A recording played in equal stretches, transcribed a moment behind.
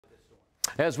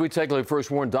As we take a look at First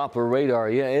Warn Doppler radar,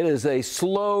 yeah, it is a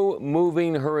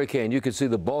slow-moving hurricane. You can see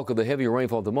the bulk of the heavy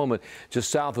rainfall at the moment just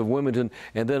south of Wilmington,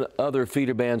 and then other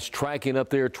feeder bands tracking up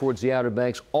there towards the Outer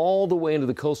Banks all the way into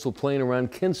the coastal plain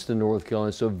around Kinston, North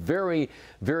Carolina. So very,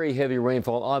 very heavy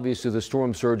rainfall. Obviously, the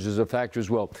storm surge is a factor as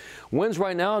well. Winds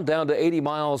right now down to 80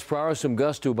 miles per hour, some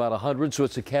gusts to about 100, so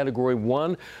it's a Category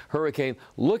 1 hurricane.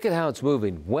 Look at how it's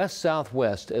moving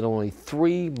west-southwest at only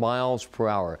 3 miles per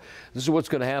hour. This is what's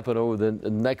going to happen over the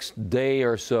next day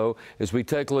or so as we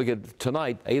take a look at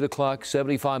tonight, 8 o'clock,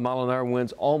 75-mile-an-hour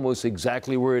winds, almost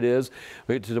exactly where it is.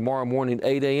 We get to tomorrow morning,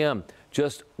 8 a.m.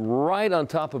 Just right on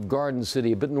top of Garden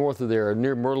City, a bit north of there,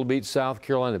 near Myrtle Beach, South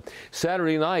Carolina.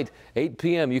 Saturday night, 8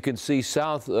 p.m., you can see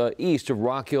southeast of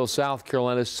Rock Hill, South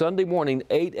Carolina. Sunday morning,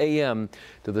 8 a.m.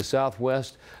 to the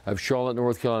southwest of Charlotte,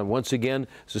 North Carolina. Once again,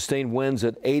 sustained winds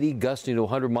at 80, gusting to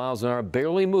 100 miles an hour,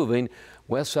 barely moving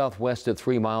west-southwest at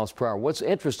 3 miles per hour. What's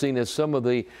interesting is some of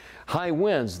the high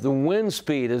winds. The wind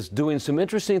speed is doing some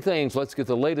interesting things. Let's get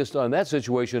the latest on that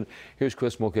situation. Here's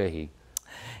Chris Mulcahy.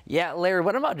 Yeah, Larry,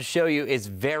 what I'm about to show you is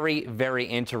very, very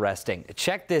interesting.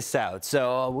 Check this out.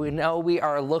 So we know we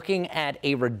are looking at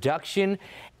a reduction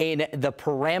in the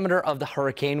parameter of the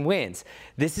hurricane winds.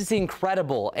 This is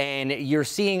incredible, and you're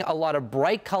seeing a lot of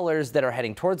bright colors that are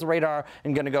heading towards the radar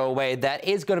and going to go away. That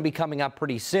is going to be coming up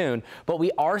pretty soon, but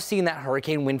we are seeing that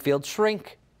hurricane wind field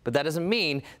shrink. But that doesn't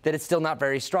mean that it's still not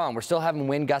very strong. We're still having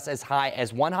wind gusts as high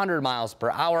as 100 miles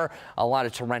per hour, a lot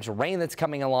of torrential rain that's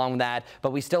coming along with that,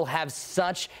 but we still have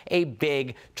such a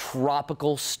big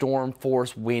tropical storm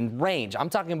force wind range. I'm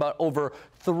talking about over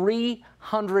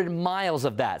 300 miles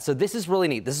of that. So this is really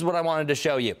neat. This is what I wanted to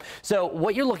show you. So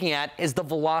what you're looking at is the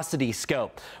velocity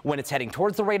scope. When it's heading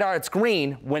towards the radar, it's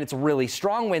green. When it's really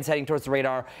strong winds heading towards the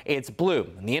radar, it's blue.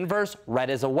 In the inverse, red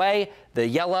is away. The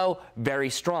yellow, very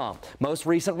strong. Most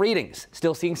recent readings,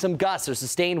 still seeing some gusts or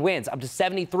sustained winds up to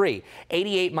 73,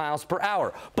 88 miles per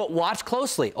hour. But watch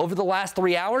closely. Over the last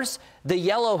 3 hours, the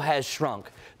yellow has shrunk.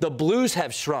 The blues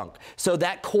have shrunk. So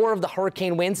that core of the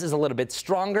hurricane winds is a little bit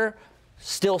stronger.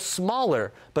 Still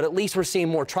smaller, but at least we're seeing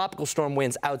more tropical storm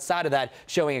winds outside of that,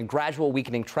 showing a gradual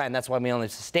weakening trend. That's why we only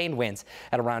have sustained winds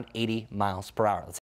at around 80 miles per hour.